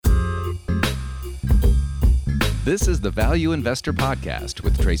This is the Value Investor Podcast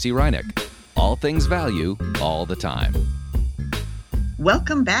with Tracy Reinick. All things value, all the time.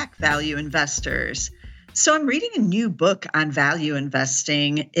 Welcome back, value investors. So I'm reading a new book on value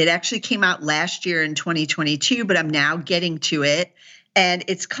investing. It actually came out last year in 2022, but I'm now getting to it. And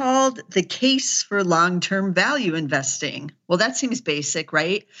it's called The Case for Long-Term Value Investing. Well, that seems basic,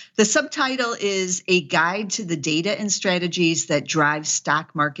 right? The subtitle is A Guide to the Data and Strategies That Drive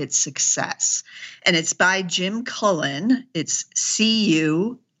Stock Market Success. And it's by Jim Cullen. It's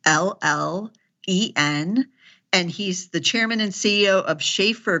Cullen. And he's the chairman and CEO of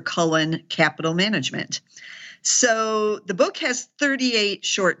Schaefer Cullen Capital Management. So the book has 38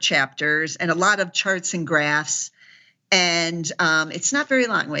 short chapters and a lot of charts and graphs. And it's not very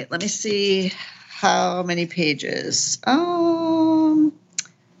long. Wait, let me see how many pages.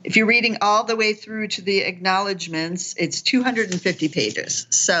 If you're reading all the way through to the acknowledgments, it's 250 pages.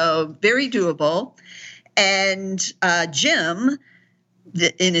 So very doable. And Jim,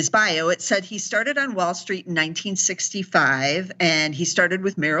 in his bio, it said he started on Wall Street in 1965, and he started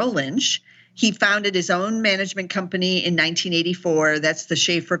with Merrill Lynch. He founded his own management company in 1984. That's the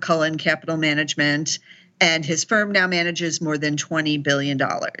Schaefer Cullen Capital Management. And his firm now manages more than $20 billion.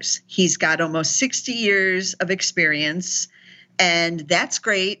 He's got almost 60 years of experience. And that's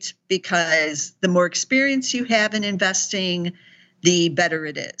great because the more experience you have in investing, the better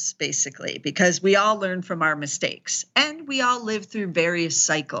it is, basically, because we all learn from our mistakes and we all live through various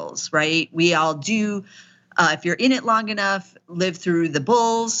cycles, right? We all do, if you're in it long enough, live through the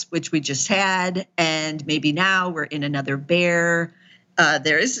bulls, which we just had, and maybe now we're in another bear.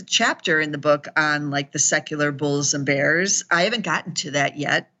 There is a chapter in the book on like the secular bulls and bears. I haven't gotten to that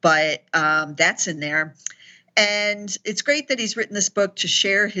yet, but that's in there. And it's great that he's written this book to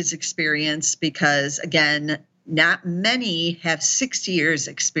share his experience because, again, not many have 60 years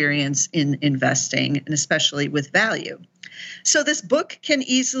experience in investing, and especially with value. So this book can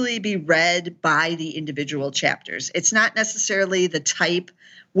easily be read by the individual chapters. It's not necessarily the type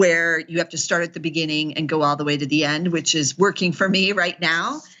where you have to start at the beginning and go all the way to the end, which is working for me right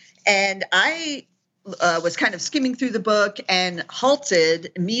now. And I was kind of skimming through the book and halted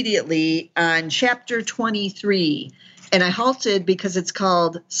immediately on chapter 23. And I halted because it's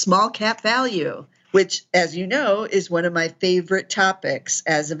called Small Cap Value, which, as you know, is one of my favorite topics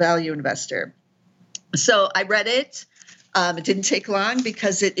as a value investor. So I read it. It didn't take long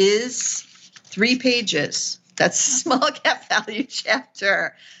because it is 3 pages. That's a small cap value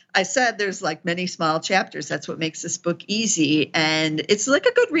chapter. I said there's like many small chapters. That's what makes this book easy. And it's like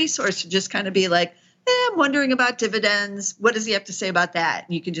a good resource to just kind of be like, I'm wondering about dividends. What does he have to say about that?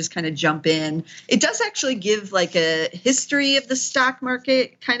 And you can just kind of jump in. It does actually give like a history of the stock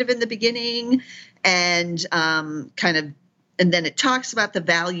market kind of in the beginning and and then it talks about the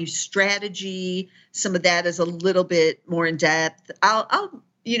value strategy. Some of that is a little bit more in depth.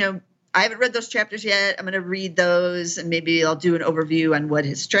 I haven't read those chapters yet. I'm going to read those and maybe I'll do an overview on what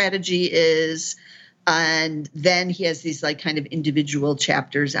his strategy is. And then he has these like kind of individual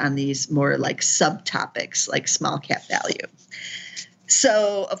chapters on these more like subtopics like small cap value.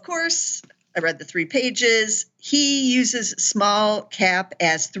 So, of course, I read the 3 pages. He uses small cap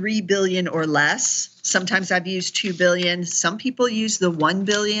as 3 billion or less. Sometimes I've used 2 billion. Some people use the 1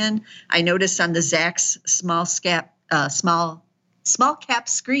 billion. I noticed on the Zacks small cap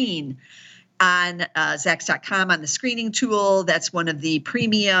screen on Zacks.com on the screening tool. That's one of the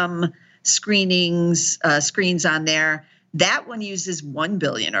premium screens on there. That one uses 1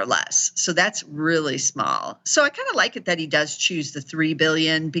 billion or less. So that's really small. So I kind of like it that he does choose the 3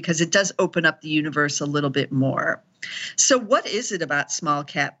 billion because it does open up the universe a little bit more. So what is it about small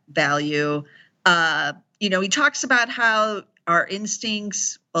cap value? He talks about how our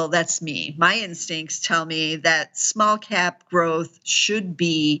instincts, well, that's me. My instincts tell me that small cap growth should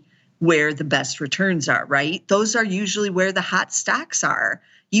be where the best returns are, right? Those are usually where the hot stocks are.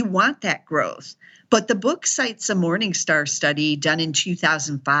 You want that growth. But the book cites a Morningstar study done in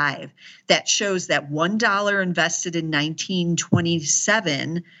 2005 that shows that $1 invested in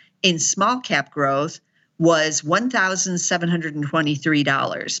 1927 in small cap growth was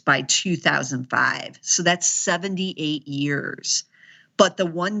 $1,723 by 2005. So that's 78 years. But the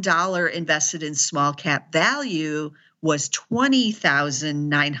 $1 invested in small cap value was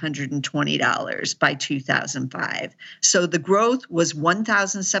 $20,920 by 2005. So the growth was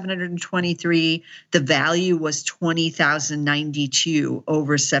 1,723. The value was 20,092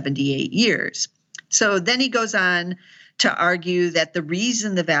 over 78 years. So then he goes on to argue that the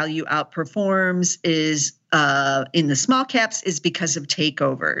reason the value outperforms is in the small caps is because of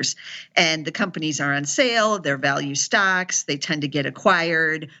takeovers. And the companies are on sale, they're value stocks, they tend to get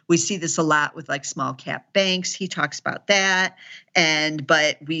acquired. We see this a lot with like small cap banks. He talks about that.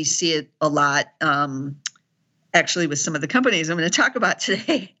 But we see it a lot actually with some of the companies I'm going to talk about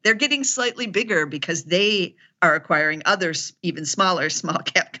today. They're getting slightly bigger because they are acquiring others, even smaller small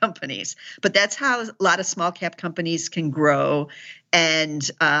cap companies. But that's how a lot of small cap companies can grow. And,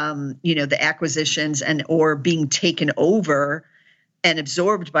 the acquisitions or being taken over and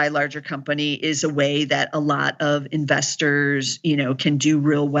absorbed by a larger company is a way that a lot of investors, can do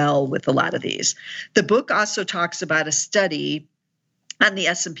real well with a lot of these. The book also talks about a study on the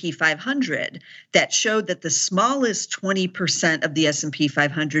S&P 500 that showed that the smallest 20% of the S&P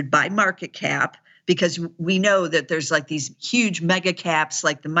 500 by market cap, because we know that there's like these huge mega caps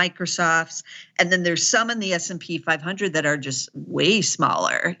like the Microsofts, and then there's some in the S&P 500 that are just way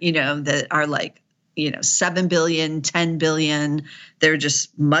smaller, that are like, 7 billion, 10 billion. They're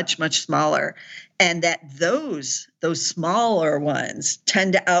just much, much smaller. And that those smaller ones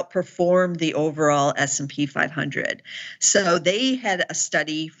tend to outperform the overall S&P 500. So they had a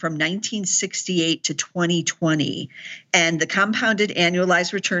study from 1968 to 2020, and the compounded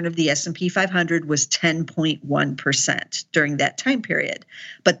annualized return of the S&P 500 was 10.1% during that time period.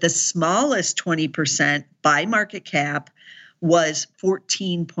 But the smallest 20% by market cap was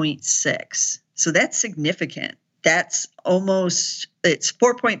 14.6. So that's significant. That's it's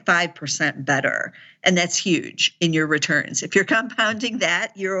 4.5% better. And that's huge in your returns. If you're compounding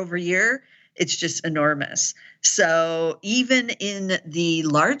that year over year, it's just enormous. So even in the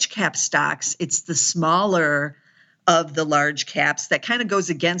large cap stocks, it's the smaller of the large caps that kind of goes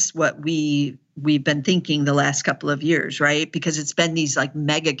against what we've been thinking the last couple of years, right? Because it's been these like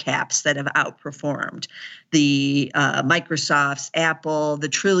mega caps that have outperformed the Microsofts, Apple, the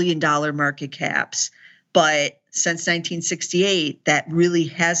 $1 trillion market caps. But since 1968, that really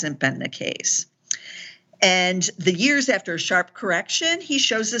hasn't been the case. And the years after a sharp correction, he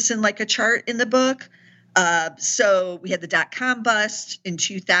shows this in like a chart in the book. So we had the dot-com bust in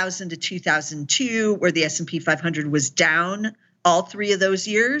 2000 to 2002, where the S&P 500 was down all 3 of those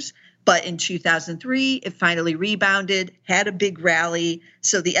years. But in 2003, it finally rebounded, had a big rally.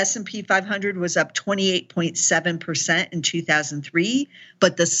 So the S&P 500 was up 28.7% in 2003,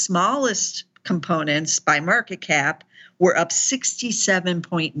 but the smallest components by market cap were up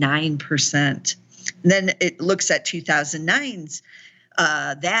 67.9%. And then it looks at 2009's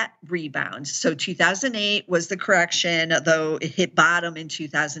that rebound. So 2008 was the correction, though it hit bottom in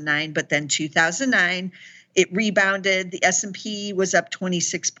 2009. But then 2009, it rebounded. The S&P was up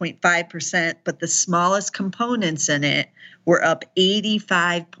 26.5%, but the smallest components in it were up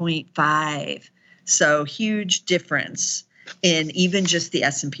 85.5. So huge difference in even just the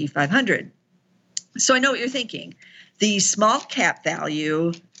S&P 500. So I know what you're thinking. The small cap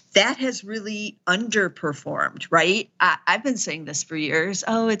value, that has really underperformed, right? I've been saying this for years.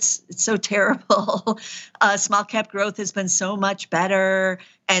 Oh, it's so terrible. Small cap growth has been so much better.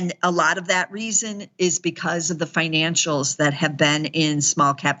 And a lot of that reason is because of the financials that have been in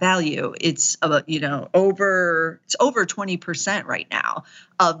small cap value. It's over 20% right now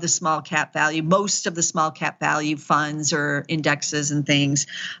of the small cap value. Most of the small cap value funds or indexes and things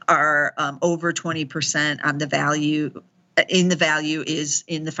are over 20% on the value. In the value is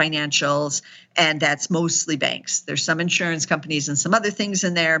in the financials, and that's mostly banks. There's some insurance companies and some other things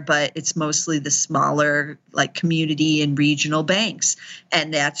in there, but it's mostly the smaller like community and regional banks.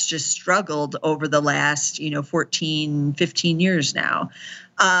 And that's just struggled over the last, 14, 15 years now.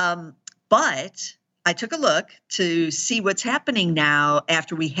 But I took a look to see what's happening now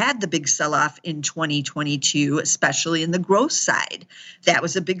after we had the big sell-off in 2022, especially in the growth side. That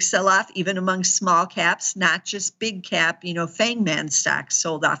was a big sell-off even among small caps, not just big cap, FANGMAN stocks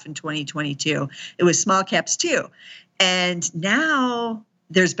sold off in 2022. It was small caps too. And now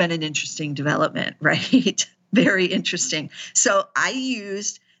there's been an interesting development, right? Very interesting. So I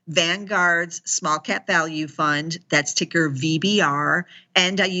used Vanguard's Small Cap Value Fund, that's ticker VBR,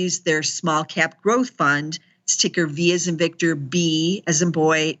 and I used their Small Cap Growth Fund, it's ticker V as in Victor, B as in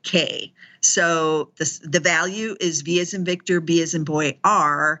boy, K. So the value is V as in Victor, B as in boy,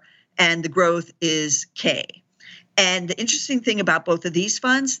 R, and the growth is K. And the interesting thing about both of these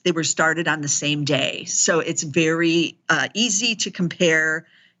funds, they were started on the same day. So it's very easy to compare,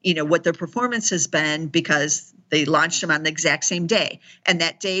 what their performance has been because they launched them on the exact same day. And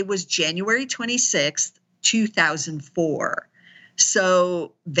that day was January 26th, 2004.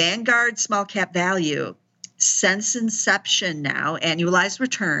 So Vanguard Small Cap Value, since inception now, annualized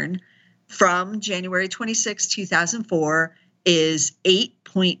return from January 26, 2004 is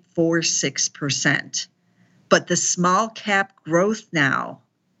 8.46%. But the small cap growth now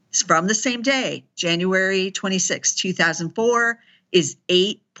is from the same day, January 26, 2004, is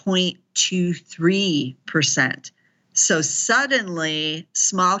 8.23%. So suddenly,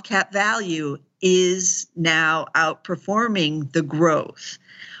 small cap value is now outperforming the growth.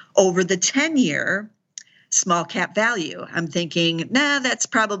 Over the 10-year small cap value, I'm thinking, that's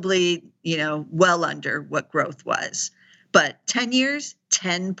probably, well under what growth was. But 10 years,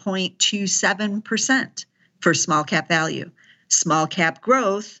 10.27% for small cap value. Small cap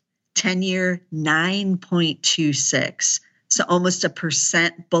growth, 10-year, 9.26. So almost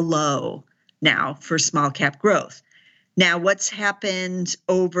 1% below now for small cap growth. Now, what's happened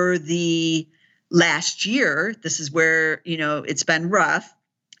over the last year, this is where, it's been rough.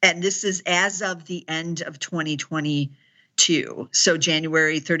 And this is as of the end of 2022. So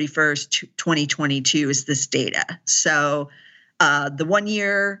January 31st, 2022 is this data. So the 1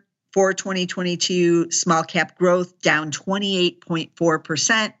 year for 2022, small cap growth down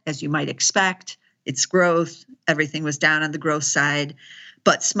 28.4%, as you might expect. It's growth. Everything was down on the growth side.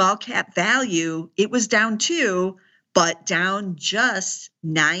 But small cap value, it was down too, but down just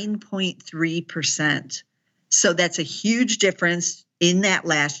 9.3%. So that's a huge difference in that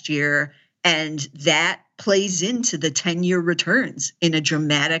last year. And that plays into the 10-year returns in a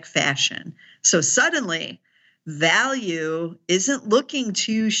dramatic fashion. So suddenly, value isn't looking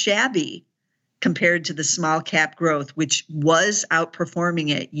too shabby compared to the small cap growth, which was outperforming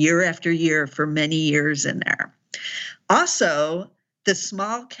it year after year for many years in there. Also, the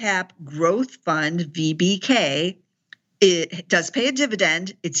small cap growth fund, VBK, it does pay a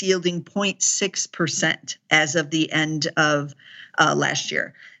dividend. It's yielding 0.6% as of the end of last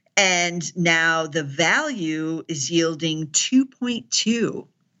year. And now the value is yielding 2.2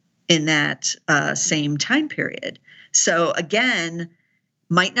 in that same time period. So again,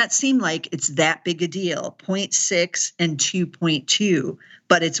 might not seem like it's that big a deal, 0.6 and 2.2,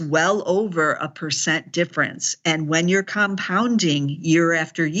 but it's well over 1% difference. And when you're compounding year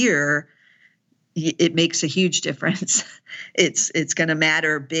after year, it makes a huge difference. It's going to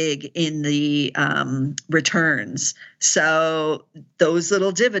matter big in the returns. So those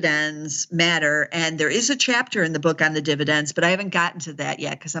little dividends matter. And there is a chapter in the book on the dividends, but I haven't gotten to that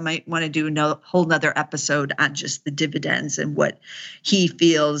yet because I might want to do a whole nother episode on just the dividends and what he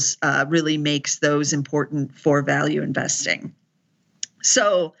feels really makes those important for value investing.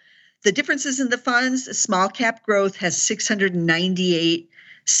 So the differences in the funds, small cap growth has 698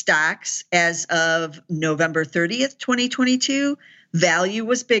 stocks as of November 30th, 2022. Value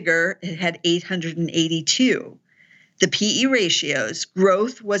was bigger. It had 882. The PE ratios,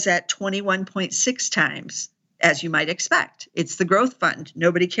 growth was at 21.6 times, as you might expect. It's the growth fund.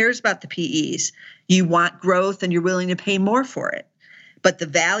 Nobody cares about the PEs. You want growth and you're willing to pay more for it. But the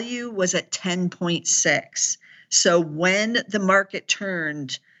value was at 10.6. So when the market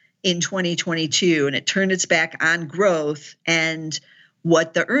turned in 2022 and it turned its back on growth and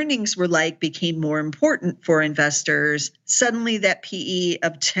what the earnings were like became more important for investors, suddenly that PE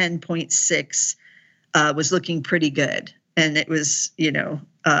of 10.6 was looking pretty good. And it was,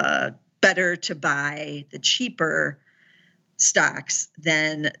 better to buy the cheaper stocks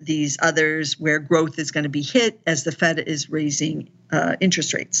than these others where growth is going to be hit as the Fed is raising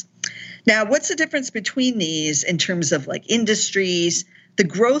interest rates. Now, what's the difference between these in terms of like industries? The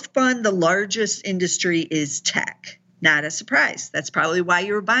growth fund, the largest industry is tech. Not a surprise. That's probably why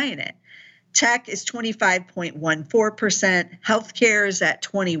you were buying it. Tech is 25.14%, healthcare is at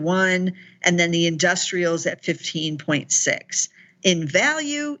 21%, and then the industrials at 15.6%. In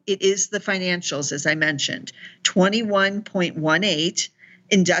value, it is the financials, as I mentioned, 21.18%,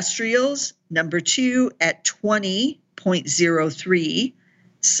 industrials, number 2 at 20.03%,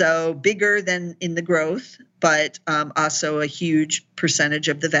 so bigger than in the growth, but also a huge percentage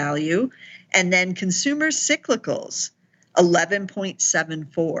of the value. And then consumer cyclicals,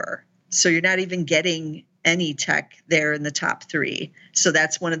 11.74%. So you're not even getting any tech there in the top 3. So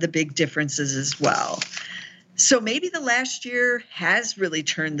that's one of the big differences as well. So maybe the last year has really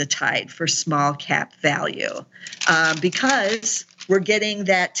turned the tide for small cap value because we're getting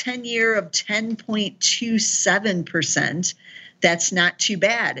that 10-year of 10.27%. That's not too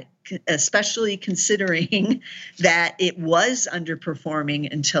bad, especially considering that it was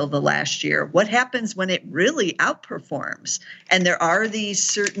underperforming until the last year. What happens when it really outperforms? And there are these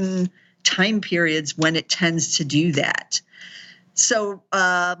certain time periods when it tends to do that. So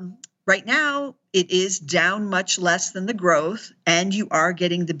right now, it is down much less than the growth, and you are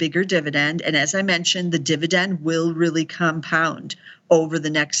getting the bigger dividend. And as I mentioned, the dividend will really compound over the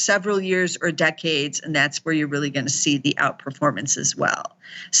next several years or decades, and that's where you're really going to see the outperformance as well.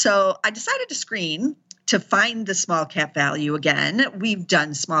 So I decided to screen to find the small cap value again. We've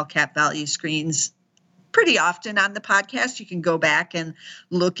done small cap value screens pretty often on the podcast. You can go back and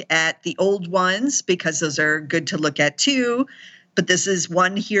look at the old ones because those are good to look at too. But this is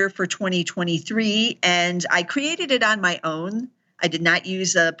one here for 2023, and I created it on my own. I did not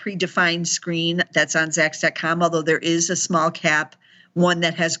use a predefined screen that's on Zacks.com, although there is a small cap one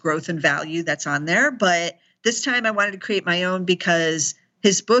that has growth and value that's on there. But this time I wanted to create my own because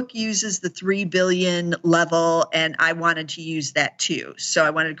his book uses the 3 billion level, and I wanted to use that too. So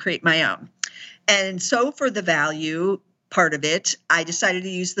I wanted to create my own. And so for the value part of it, I decided to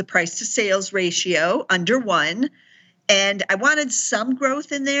use the price to sales ratio under 1. And I wanted some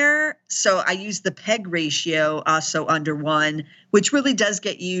growth in there. So I used the PEG ratio also under 1, which really does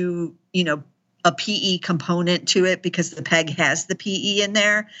get you, a PE component to it because the PEG has the PE in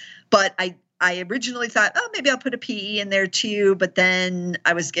there. But I originally thought, maybe I'll put a PE in there too. But then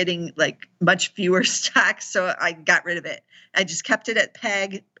I was getting like much fewer stocks. So I got rid of it. I just kept it at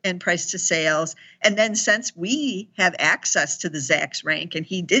PEG and price to sales. And then since we have access to the Zacks rank and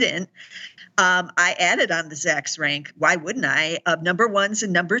he didn't, I added on the Zacks rank. Why wouldn't I? Of number 1s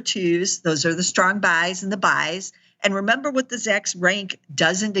and number 2s. Those are the strong buys and the buys. And remember what the Zacks rank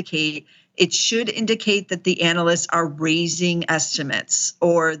does indicate. It should indicate that the analysts are raising estimates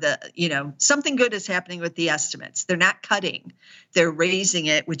or something good is happening with the estimates. They're not cutting. They're raising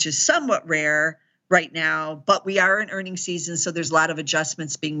it, which is somewhat rare right now, but we are in earnings season. So there's a lot of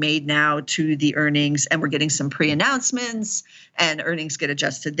adjustments being made now to the earnings, and we're getting some pre-announcements and earnings get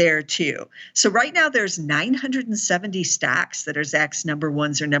adjusted there too. So right now there's 970 stocks that are Zacks number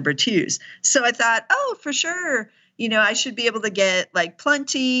 1s or number 2s. So I thought, for sure, I should be able to get like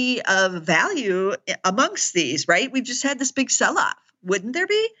plenty of value amongst these, right? We've just had this big sell-off. Wouldn't there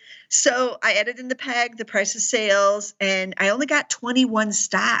be? So I added in the PEG, the price of sales, and I only got 21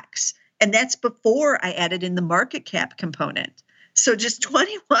 stocks. And that's before I added in the market cap component. So just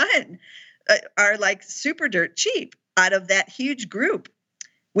 21 are like super dirt cheap out of that huge group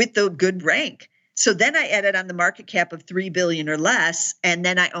with the good rank. So then I added on the market cap of 3 billion or less, and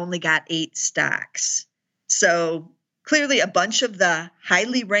then I only got 8 stocks. So clearly a bunch of the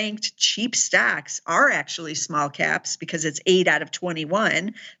highly ranked cheap stocks are actually small caps because it's 8 out of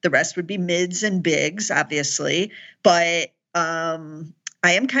 21. The rest would be mids and bigs, obviously. But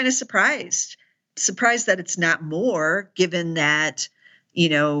I am kind of surprised that it's not more, given that,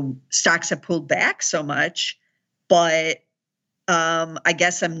 stocks have pulled back so much. But I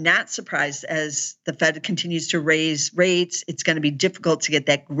guess I'm not surprised as the Fed continues to raise rates. It's going to be difficult to get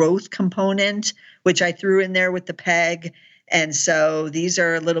that growth component, which I threw in there with the PEG. And so these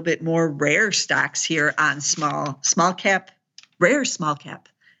are a little bit more rare stocks here on small cap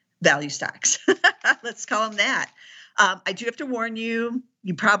value stocks. Let's call them that. I do have to warn you,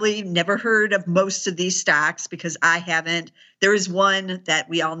 you probably never heard of most of these stocks because I haven't. There is one that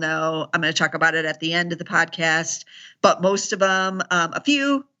we all know. I'm going to talk about it at the end of the podcast, but most of them, a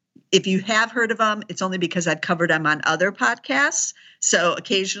few, if you have heard of them, it's only because I've covered them on other podcasts. So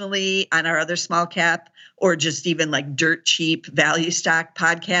occasionally on our other small cap or just even like dirt cheap value stock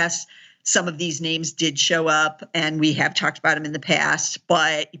podcasts, some of these names did show up and we have talked about them in the past,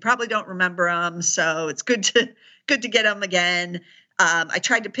 but you probably don't remember them. So it's good to get them again. I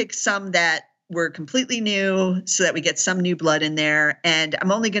tried to pick some that were completely new so that we get some new blood in there. And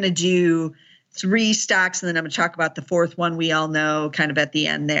I'm only going to do 3 stocks, and then I'm going to talk about the 4th one we all know kind of at the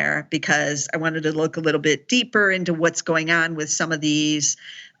end there because I wanted to look a little bit deeper into what's going on with some of these.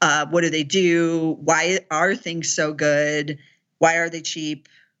 What do they do? Why are things so good? Why are they cheap?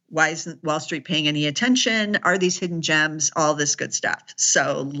 Why isn't Wall Street paying any attention? Are these hidden gems? All this good stuff.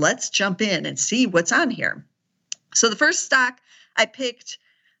 So let's jump in and see what's on here. So the first stock I picked,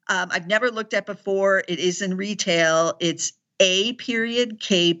 I've never looked at before. It is in retail. It's A period,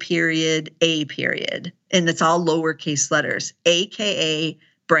 K period, A period. And it's all lowercase letters, AKA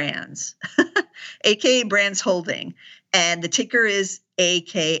Brands, AKA Brands Holding. And the ticker is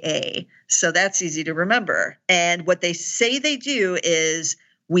AKA. So that's easy to remember. And what they say they do is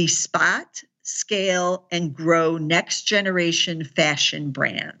we spot, scale, and grow next generation fashion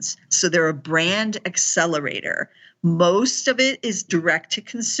brands. So they're a brand accelerator. Most of it is direct to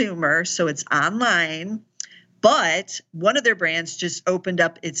consumer, so it's online. But one of their brands just opened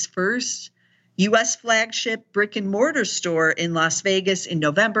up its first U.S. flagship brick and mortar store in Las Vegas in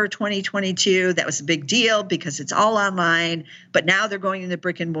November 2022. That was a big deal because it's all online. But now they're going into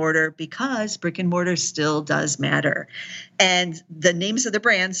brick and mortar because brick and mortar still does matter. And the names of the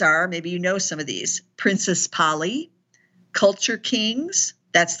brands are, maybe you know some of these, Princess Polly, Culture Kings.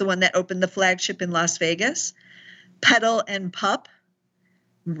 That's the one that opened the flagship in Las Vegas. Petal and Pup,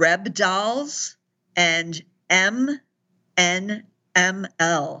 Reb Dolls, and MNML.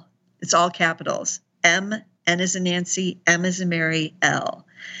 It's all capitals. N as in Nancy, M as in Mary, L.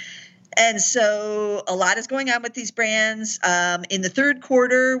 And so a lot is going on with these brands. In the third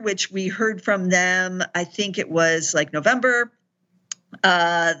quarter, which we heard from them, I think it was like November,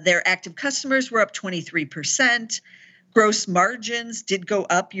 their active customers were up 23%. Gross margins did go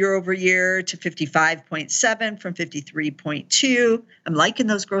up year over year to 55.7 from 53.2. I'm liking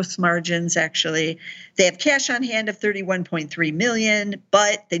those gross margins, actually. They have cash on hand of 31.3 million,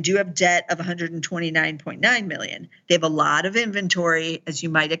 but they do have debt of 129.9 million. They have a lot of inventory, as you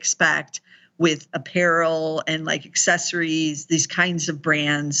might expect, with apparel and like accessories, these kinds of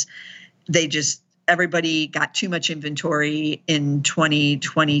brands. Everybody got too much inventory in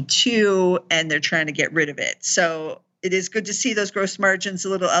 2022 and they're trying to get rid of it. So it is good to see those gross margins a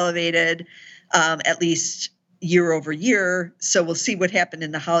little elevated, at least year over year. So we'll see what happened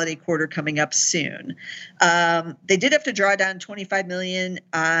in the holiday quarter coming up soon. They did have to draw down $25 million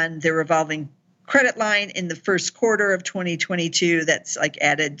on their revolving credit line in the first quarter of 2022. That's like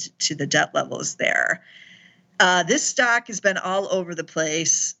added to the debt levels there. This stock has been all over the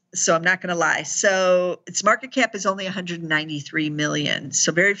place, so I'm not going to lie. So its market cap is only 193 million.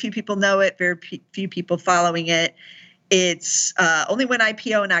 So very few people know it, very few people following it. It's only went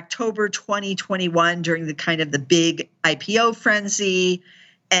IPO in October 2021 during the kind of the big IPO frenzy.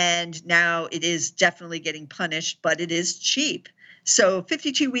 And now it is definitely getting punished, but it is cheap. So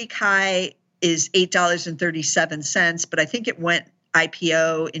 52-week high is $8.37, but I think it went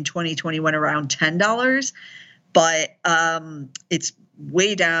IPO in 2021 around $10. But it's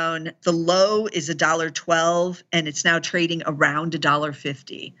way down. The low is $1.12, and it's now trading around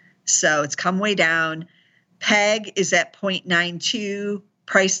 $1.50. So it's come way down. PEG is at 0.92.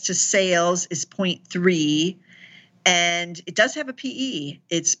 Price to sales is 0.3. And it does have a PE.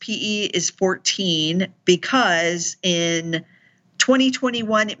 Its PE is 14 because in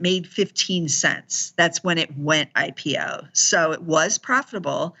 2021, it made 15 cents. That's when it went IPO. So it was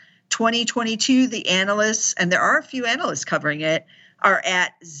profitable. 2022, the analysts, and there are a few analysts covering it, are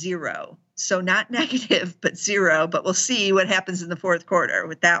at zero. So not negative, but zero. But we'll see what happens in the fourth quarter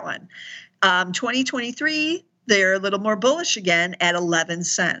with that one. 2023, they're a little more bullish again at 11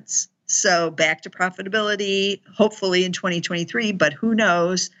 cents. So back to profitability, hopefully in 2023, but who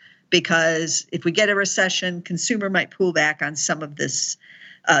knows? Because if we get a recession, consumer might pull back on some of this,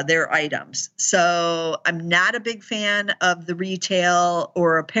 their items. So I'm not a big fan of the retail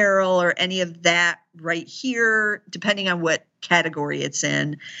or apparel or any of that right here, depending on what category it's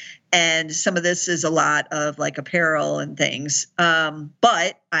in. And some of this is a lot of like apparel and things.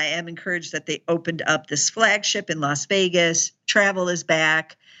 But I am encouraged that they opened up this flagship in Las Vegas. Travel is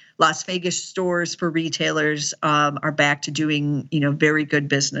back. Las Vegas stores for retailers are back to doing, very good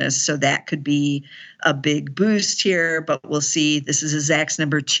business. So that could be a big boost here, but we'll see. This is a Zacks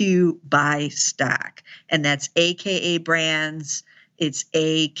number 2 buy stock, and that's AKA Brands. It's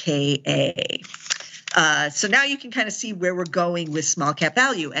AKA. So now you can kind of see where we're going with small cap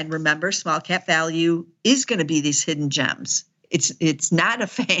value. And remember, small cap value is going to be these hidden gems. It's not a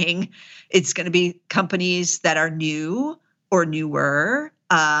FANG. It's going to be companies that are new or newer,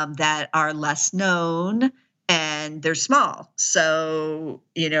 that are less known, and they're small. So,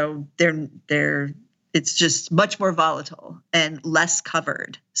 it's just much more volatile and less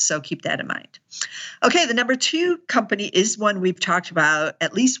covered. So keep that in mind. Okay, the number 2 company is one we've talked about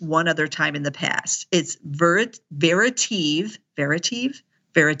at least one other time in the past. It's Veritiv.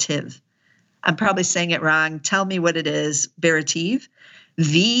 I'm probably saying it wrong. Tell me what it is. Veritiv.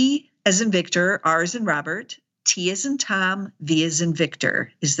 V as in Victor, R as in Robert, T as in Tom, V as in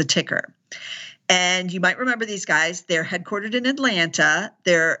Victor is the ticker. And you might remember these guys. They're headquartered in Atlanta.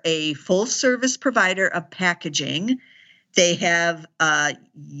 They're a full service provider of packaging. They have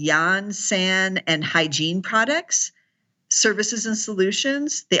Janssen and hygiene products, services and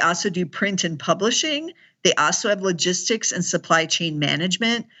solutions. They also do print and publishing. They also have logistics and supply chain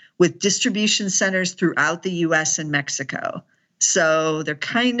management with distribution centers throughout the U.S. and Mexico. So they're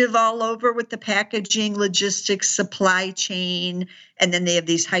kind of all over with the packaging, logistics, supply chain. And then they have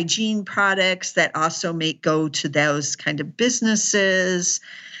these hygiene products that also go to those kind of businesses.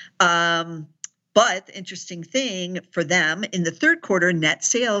 But the interesting thing for them, in the third quarter, net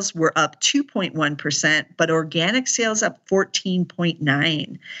sales were up 2.1%, but organic sales up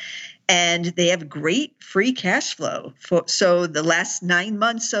 14.9%. And they have great free cash flow. So the last 9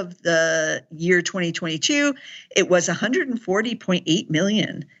 months of the year 2022, it was $140.8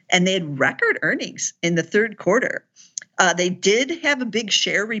 million. And they had record earnings in the third quarter. They did have a big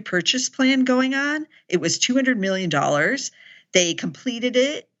share repurchase plan going on. It was $200 million. They completed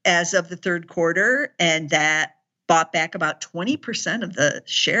it as of the third quarter, and that bought back about 20% of the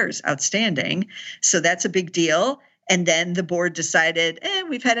shares outstanding. So that's a big deal. And then the board decided,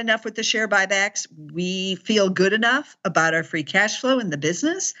 we've had enough with the share buybacks. We feel good enough about our free cash flow in the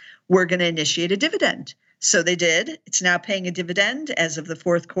business. We're going to initiate a dividend. So they did. It's now paying a dividend as of the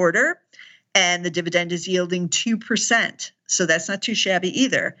fourth quarter, and the dividend is yielding 2%. So that's not too shabby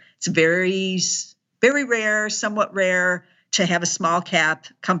either. It's very, very rare, somewhat rare to have a small cap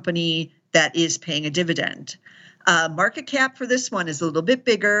company that is paying a dividend. Market cap for this one is a little bit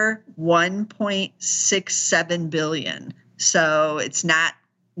bigger, $1.67 billion. So it's not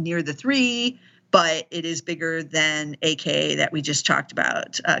near the 3, but it is bigger than AK that we just talked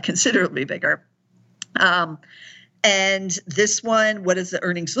about, considerably bigger. And this one, what does the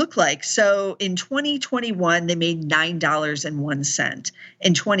earnings look like? So in 2021, they made $9.01.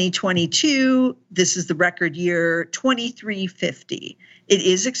 In 2022, this is the record year, $23.50. It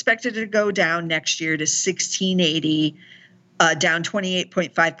is expected to go down next year to $16.80, down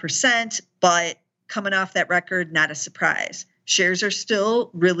 28.5%, but coming off that record, not a surprise. Shares are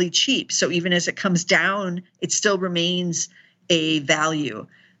still really cheap. So even as it comes down, it still remains a value.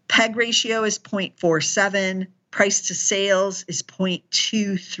 PEG ratio is 0.47. Price to sales is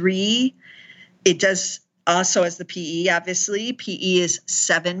 0.23. It does also has the PE, obviously. PE is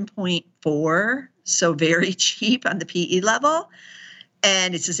 7.4, so very cheap on the PE level.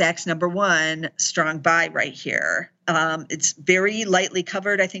 And it's a Zacks number 1, strong buy right here. It's very lightly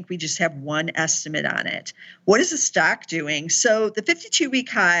covered. I think we just have one estimate on it. What is the stock doing? So the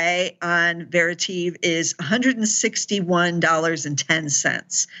 52-week high on Veritiv is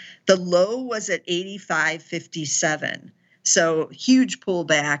 $161.10. The low was at $85.57. So huge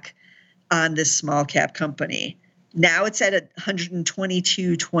pullback on this small cap company. Now it's at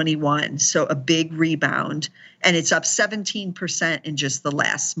 $122.21, so a big rebound, and it's up 17% in just the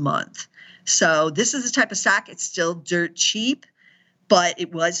last month. So this is the type of stock, it's still dirt cheap, but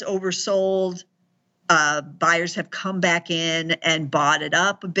it was oversold. Buyers have come back in and bought it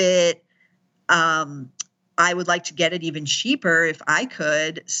up a bit. I would like to get it even cheaper if I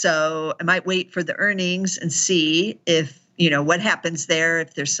could. So I might wait for the earnings and see if, what happens there,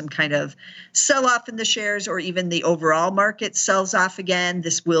 if there's some kind of sell-off in the shares or even the overall market sells off again.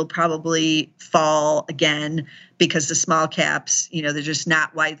 This will probably fall again because the small caps, they're just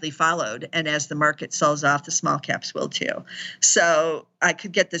not widely followed. And as the market sells off, the small caps will too. So I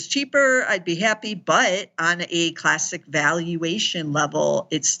could get this cheaper. I'd be happy. But on a classic valuation level,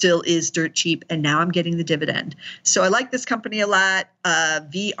 it still is dirt cheap. And now I'm getting the dividend. So I like this company a lot.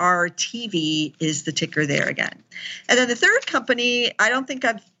 VRTV is the ticker there again. And then the third company, I don't think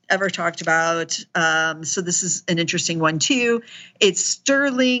I've ever talked about. So this is an interesting one too. It's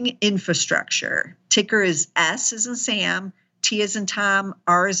Sterling Infrastructure. Ticker is S as in Sam, T as in Tom,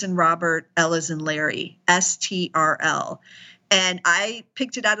 R as in Robert, L as in Larry, STRL. And I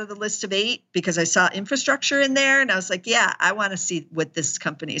picked it out of the list of 8 because I saw infrastructure in there. And I was like, yeah, I want to see what this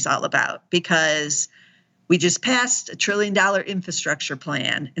company is all about because we just passed $1 trillion infrastructure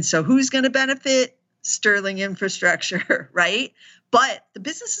plan. And so who's going to benefit? Sterling Infrastructure, right? But the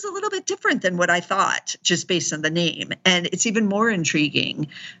business is a little bit different than what I thought, just based on the name. And it's even more intriguing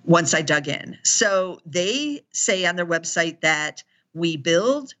once I dug in. So they say on their website that we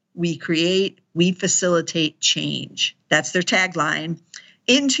build, we create, we facilitate change. That's their tagline.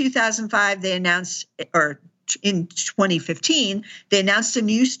 In 2005, they announced, or in 2015, they announced a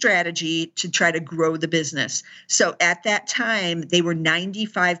new strategy to try to grow the business. So at that time, they were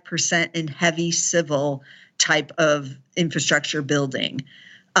 95% in heavy civil type of infrastructure building.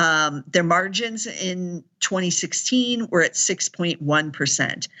 Their margins in 2016 were at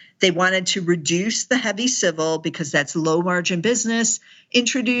 6.1%. They wanted to reduce the heavy civil because that's low margin business,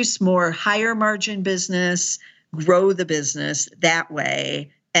 introduce more higher margin business, grow the business that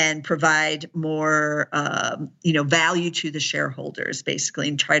way, and provide more, value to the shareholders, basically,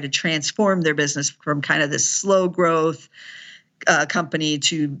 and try to transform their business from kind of this slow growth company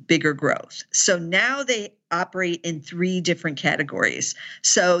to bigger growth. So now they operate in 3 different categories.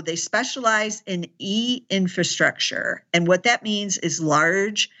 So they specialize in e-infrastructure. And what that means is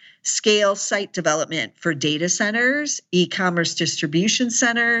large scale site development for data centers, e-commerce distribution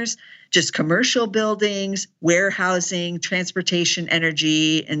centers, just commercial buildings, warehousing, transportation,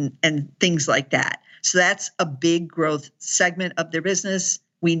 energy, and things like that. So that's a big growth segment of their business.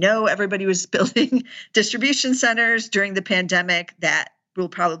 We know everybody was building distribution centers during the pandemic. That will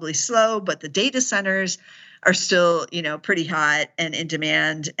probably slow, but the data centers are still, pretty hot and in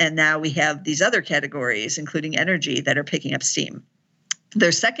demand. And now we have these other categories, including energy, that are picking up steam.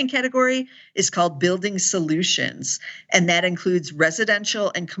 Their second category is called Building Solutions, and that includes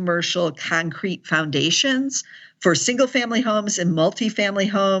residential and commercial concrete foundations for single-family homes and multifamily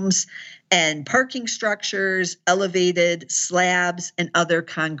homes, and parking structures, elevated slabs, and other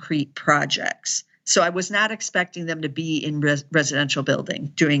concrete projects. So I was not expecting them to be in residential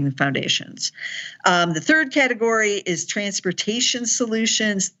building doing the foundations. The third category is transportation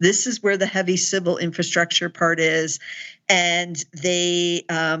solutions. This is where the heavy civil infrastructure part is. And they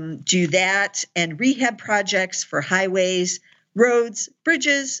do that and rehab projects for highways, roads,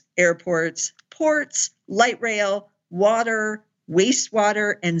 bridges, airports, ports, light rail, water,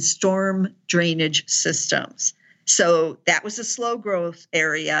 wastewater, and storm drainage systems. So that was a slow growth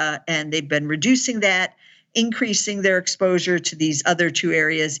area, and they've been reducing that, increasing their exposure to these other two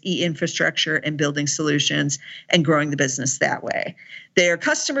areas, e-infrastructure and building solutions, and growing the business that way. Their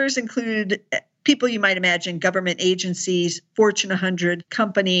customers include people you might imagine, government agencies, Fortune 100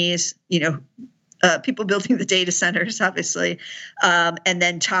 companies, people building the data centers, obviously, and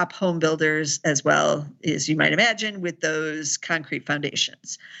then top home builders as well, as you might imagine, with those concrete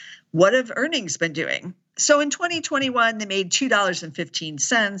foundations. What have earnings been doing? So in 2021, they made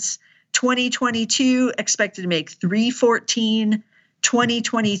 $2.15. 2022 expected to make $3.14.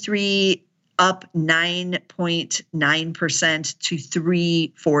 2023 up 9.9% to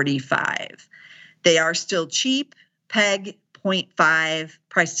 $3.45. They are still cheap. PEG 0.5,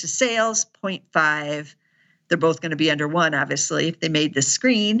 price to sales 0.5. They're both going to be under 1, obviously, if they made the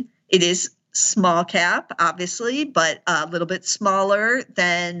screen. It is small cap, obviously, but a little bit smaller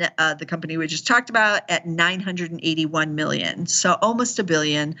than the company we just talked about at $981 million. So almost $1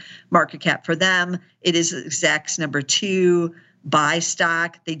 billion market cap for them. It is Zacks number 2 buy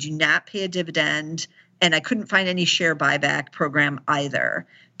stock. They do not pay a dividend, and I couldn't find any share buyback program either.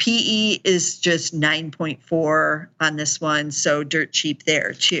 PE is just 9.4 on this one, so dirt cheap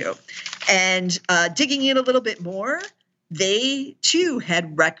there too. And digging in a little bit more, they too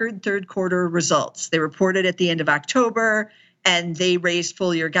had record third quarter results. They reported at the end of October, and they raised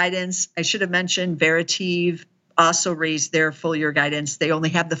full year guidance. I should have mentioned Veritiv also raised their full year guidance. They only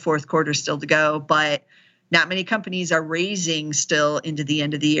have the fourth quarter still to go, but not many companies are raising still into the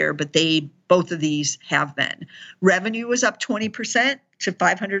end of the year, but both of these have been. Revenue was up 20% to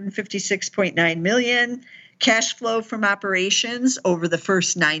 $556.9 million. Cash flow from operations over the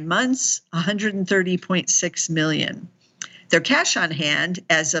first 9 months, $130.6 million. Their cash on hand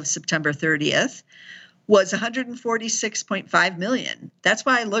as of September 30th was $146.5 million. That's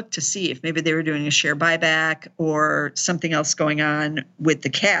why I looked to see if maybe they were doing a share buyback or something else going on with the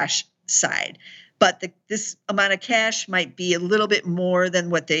cash side. But this amount of cash might be a little bit more than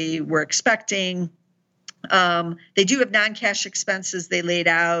what they were expecting. They do have non-cash expenses they laid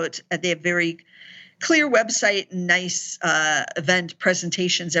out. They have very clear website and nice event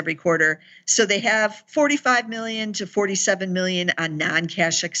presentations every quarter. So they have $45 million to $47 million on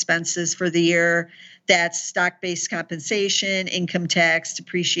non-cash expenses for the year. That's stock-based compensation, income tax,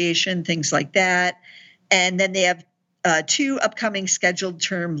 depreciation, things like that. And then they have 2 upcoming scheduled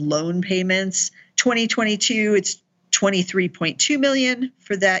term loan payments. 2022, it's $23.2 million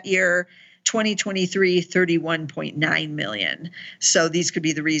for that year. 2023, $31.9 million. So these could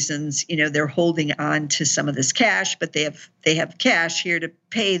be the reasons, they're holding on to some of this cash, but they have cash here to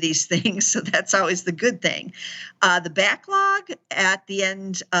pay these things. So that's always the good thing. The backlog at the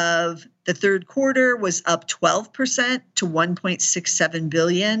end of the third quarter was up 12% to $1.67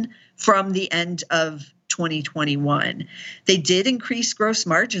 billion from the end of 2021. They did increase gross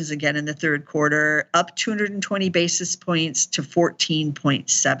margins again in the third quarter, up 220 basis points to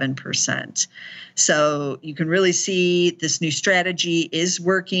 14.7%. So you can really see this new strategy is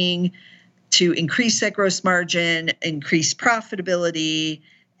working to increase that gross margin, increase profitability,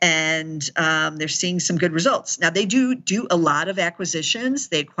 and they're seeing some good results. Now, they do a lot of acquisitions.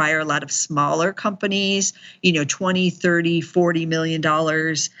 They acquire a lot of smaller companies, $20, $30, $40 million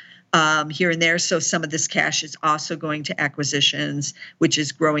here and there. So some of this cash is also going to acquisitions, which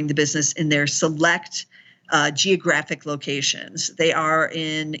is growing the business in their select geographic locations. They are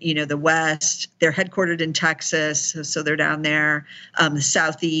in, the West. They're headquartered in Texas, so they're down there. The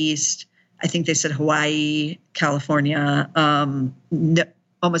Southeast, I think they said Hawaii, California.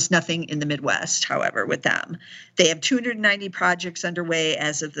 Almost nothing in the Midwest, however, with them. They have 290 projects underway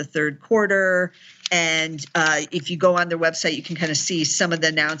as of the third quarter. And if you go on their website, you can kind of see some of the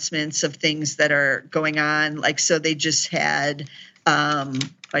announcements of things that are going on. So they just had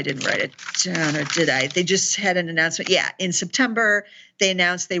I didn't write it down, or did I? They just had an announcement. Yeah, in September, they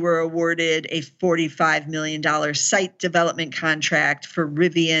announced they were awarded a $45 million site development contract for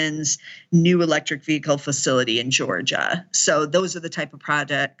Rivian's new electric vehicle facility in Georgia. So those are the type of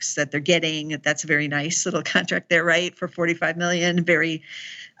projects that they're getting. That's a very nice little contract there, right? For $45 million. Very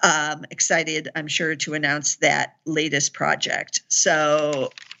excited, I'm sure, to announce that latest project. So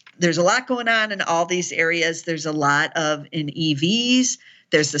there's a lot going on in all these areas. There's a lot in EVs.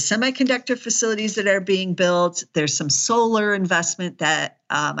 There's the semiconductor facilities that are being built. There's some solar investment that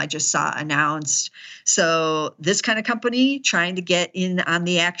I just saw announced. So this kind of company trying to get in on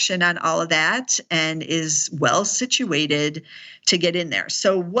the action on all of that and is well situated to get in there.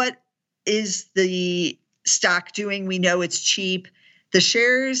 So what is the stock doing? We know it's cheap. The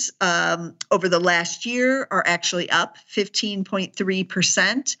shares over the last year are actually up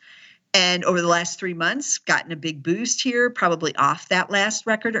 15.3%. And over the last 3 months, gotten a big boost here, probably off that last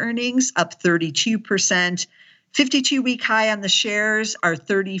record earnings, up 32%. 52-week high on the shares are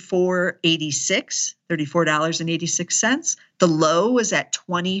 $34.86. The low was at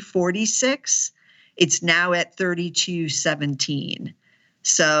 $20.46. It's now at $32.17.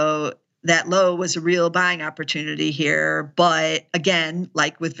 So that low was a real buying opportunity here. But again,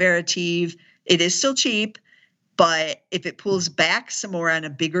 like with Veritiv, it is still cheap. But if it pulls back some more on a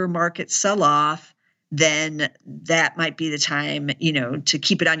bigger market sell-off, then that might be the time, to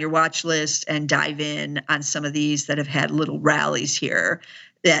keep it on your watch list and dive in on some of these that have had little rallies here,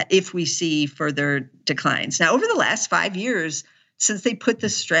 that if we see further declines. Now, over the last 5 years, since they put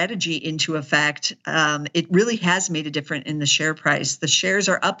this strategy into effect, it really has made a difference in the share price. The shares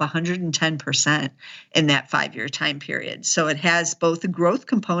are up 110% in that 5-year time period. So it has both a growth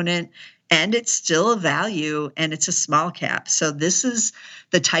component and it's still a value, and it's a small cap. So this is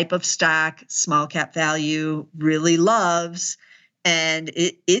the type of stock small cap value really loves. And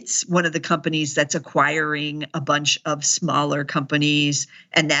it's one of the companies that's acquiring a bunch of smaller companies,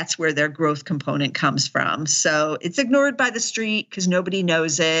 and that's where their growth component comes from. So it's ignored by the street because nobody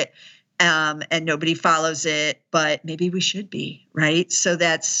knows it and nobody follows it, but maybe we should be, right? So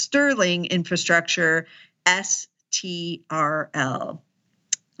that's Sterling Infrastructure, STRL.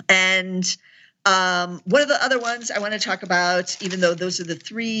 And one of the other ones I want to talk about, even though those are the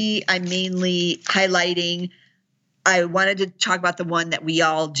three I'm mainly highlighting, I wanted to talk about the one that we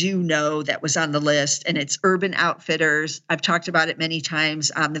all do know that was on the list, and it's Urban Outfitters. I've talked about it many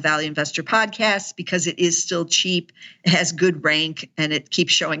times on the Value Investor podcast because it is still cheap, it has good rank, and it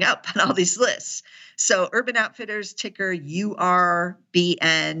keeps showing up on all these lists. So Urban Outfitters, ticker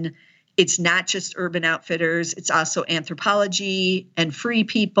URBN. It's not just Urban Outfitters. It's also Anthropologie and Free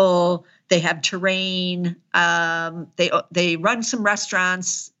People. They have Terrain. They run some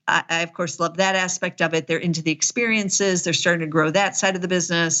restaurants. I, of course, love that aspect of it. They're into the experiences. They're starting to grow that side of the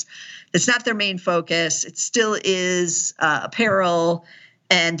business. It's not their main focus. It still is apparel.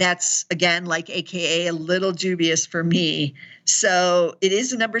 And that's, again, like AKA, a little dubious for me. So it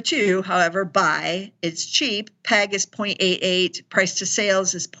is a number 2, however, buy. It's cheap. PEG is 0.88. Price to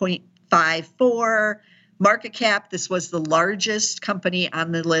sales is 0.54. Market cap, this was the largest company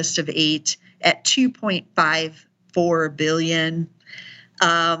on the list of 8 at $2.54 billion.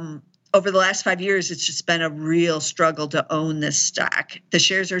 Over the last 5 years, it's just been a real struggle to own this stock. The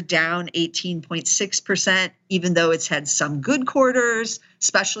shares are down 18.6%, even though it's had some good quarters,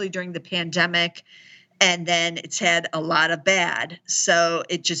 especially during the pandemic. And then it's had a lot of bad. So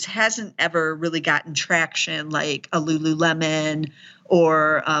it just hasn't ever really gotten traction like a Lululemon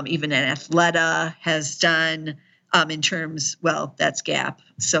or even an Athleta has done in terms, well, that's Gap.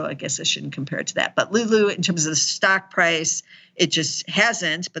 So I guess I shouldn't compare it to that. But Lulu, in terms of the stock price, it just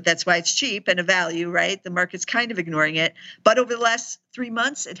hasn't, but that's why it's cheap and a value, right? The market's kind of ignoring it. But over the last 3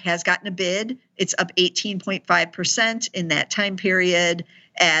 months, it has gotten a bid. It's up 18.5% in that time period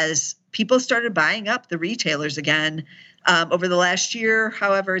as people started buying up the retailers again. Over the last year,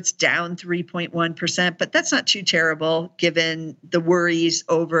 however, it's down 3.1%, but that's not too terrible given the worries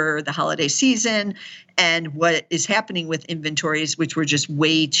over the holiday season and what is happening with inventories, which were just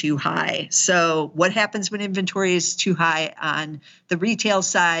way too high. So what happens when inventory is too high on the retail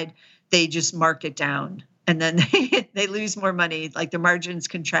side? They just mark it down. And then they lose more money, like their margins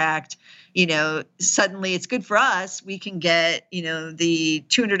contract. Suddenly it's good for us. We can get, the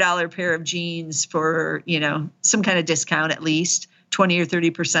 $200 pair of jeans for, some kind of discount, at least 20 or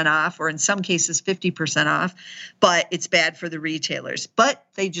 30% off, or in some cases 50% off. But it's bad for the retailers. But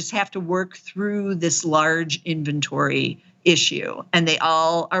they just have to work through this large inventory issue. And they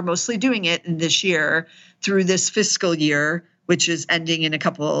all are mostly doing it in this year through this fiscal year, which is ending in a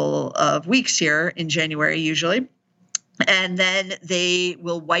couple of weeks here in January usually. And then they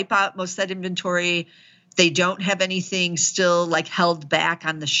will wipe out most of that inventory. They don't have anything still like held back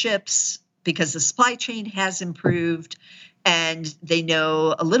on the ships because the supply chain has improved, and they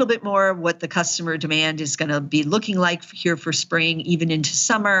know a little bit more what the customer demand is going to be looking like here for spring, even into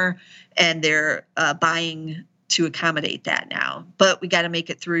summer, and they're buying to accommodate that now. But we got to make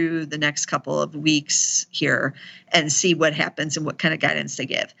it through the next couple of weeks here and see what happens and what kind of guidance they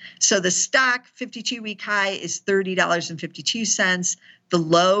give. So the stock 52-week high is $30.52. The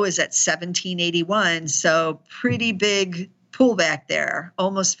low is at $17.81. So pretty big pullback there,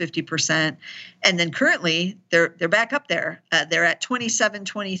 almost 50%. And then currently they're back up there. They're at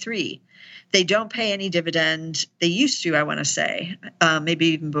 $27.23. They don't pay any dividend. They used to, I want to say, maybe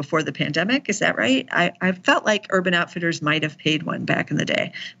even before the pandemic. Is that right? I felt like Urban Outfitters might have paid one back in the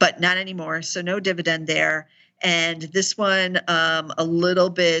day, but not anymore. So no dividend there. And this one, a little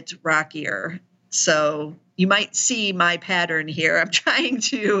bit rockier. So you might see my pattern here. I'm trying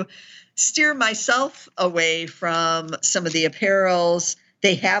to steer myself away from some of the apparels.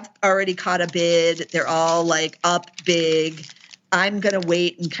 They have already caught a bid. They're all like up big. I'm going to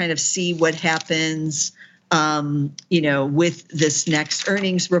wait and kind of see what happens, with this next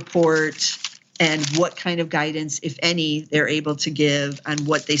earnings report and what kind of guidance, if any, they're able to give on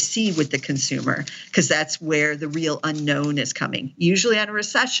what they see with the consumer, because that's where the real unknown is coming. Usually on a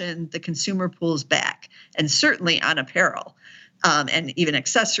recession, the consumer pulls back, and certainly on apparel and even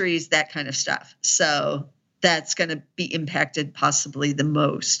accessories, that kind of stuff. So that's going to be impacted possibly the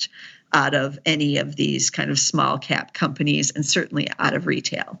most out of any of these kind of small cap companies, and certainly out of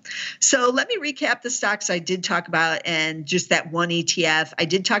retail. So let me recap the stocks I did talk about, and just that one ETF. I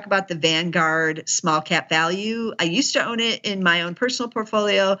did talk about the Vanguard small cap value. I used to own it in my own personal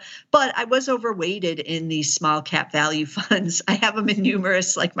portfolio, but I was overweighted in these small cap value funds. I have them in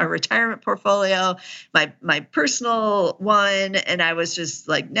numerous, like my retirement portfolio, my personal one, and I was just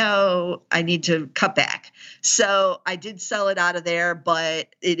like, no, I need to cut back. So I did sell it out of there, but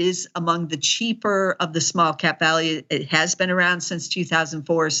it is among the cheaper of the small cap value. It has been around since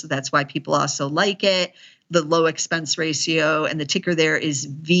 2004, so that's why people also like it. The low expense ratio, and the ticker there is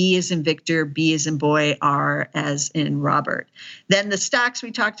V as in Victor, B as in boy, R as in Robert. Then the stocks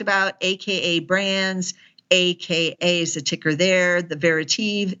we talked about, AKA Brands, AKA is the ticker there, the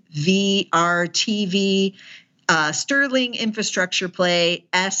Veritiv, VRTV, Sterling Infrastructure Play,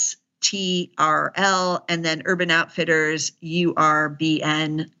 STRL, and then Urban Outfitters,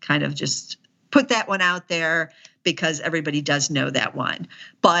 URBN. Kind of just put that one out there because everybody does know that one.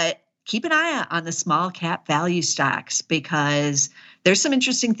 But keep an eye on the small cap value stocks, because there's some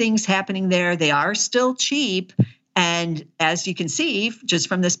interesting things happening there. They are still cheap. And as you can see, just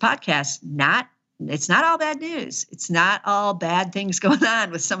from this podcast, it's not all bad news. It's not all bad things going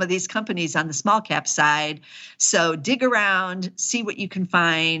on with some of these companies on the small cap side. So dig around, see what you can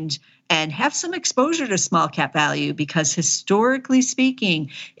find, and have some exposure to small cap value, because historically speaking,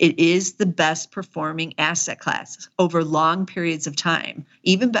 it is the best performing asset class over long periods of time,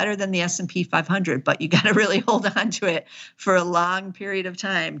 even better than the S&P 500. But you got to really hold on to it for a long period of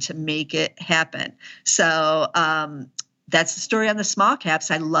time to make it happen. So, that's the story on the small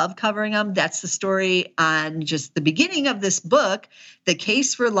caps. I love covering them. That's the story on just the beginning of this book, The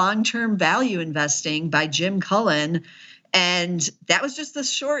Case for Long-Term Value Investing by Jim Cullen. And that was just a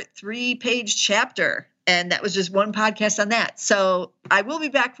short 3-page chapter. And that was just one podcast on that. So I will be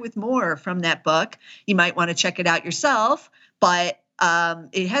back with more from that book. You might want to check it out yourself. But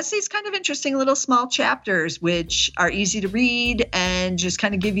it has these kind of interesting little small chapters, which are easy to read and just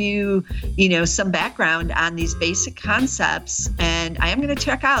kind of give you, some background on these basic concepts. And I am going to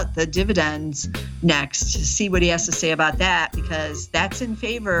check out the dividends next to see what he has to say about that, because that's in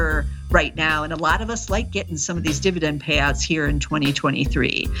favor right now. And a lot of us like getting some of these dividend payouts here in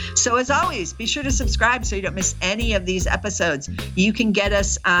 2023. So as always, be sure to subscribe so you don't miss any of these episodes. You can get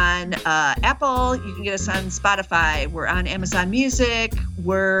us on Apple. You can get us on Spotify. We're on Amazon Music.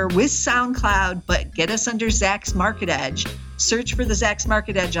 We're with SoundCloud, but get us under Zacks Market Edge. Search for the Zacks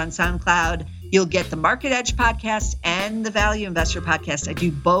Market Edge on SoundCloud. You'll get the Market Edge podcast and the Value Investor podcast. I do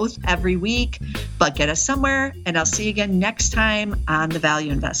both every week, but get us somewhere, and I'll see you again next time on The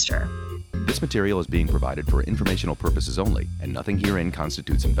Value Investor. This material is being provided for informational purposes only, and nothing herein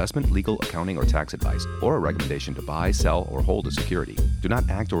constitutes investment, legal, accounting, or tax advice, or a recommendation to buy, sell, or hold a security. Do not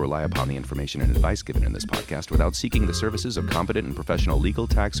act or rely upon the information and advice given in this podcast without seeking the services of competent and professional legal,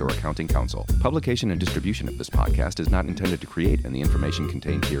 tax, or accounting counsel. Publication and distribution of this podcast is not intended to create, and the information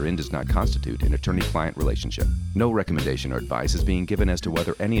contained herein does not constitute an attorney-client relationship. No recommendation or advice is being given as to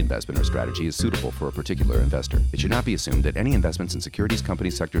whether any investment or strategy is suitable for a particular investor. It should not be assumed that any investments in securities,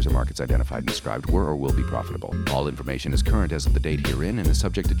 companies, sectors, or markets identified and described were or will be profitable. All information is current as of the date herein and is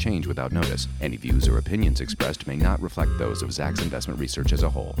subject to change without notice. Any views or opinions expressed may not reflect those of Zacks Investment Research as a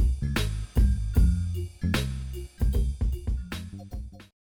whole.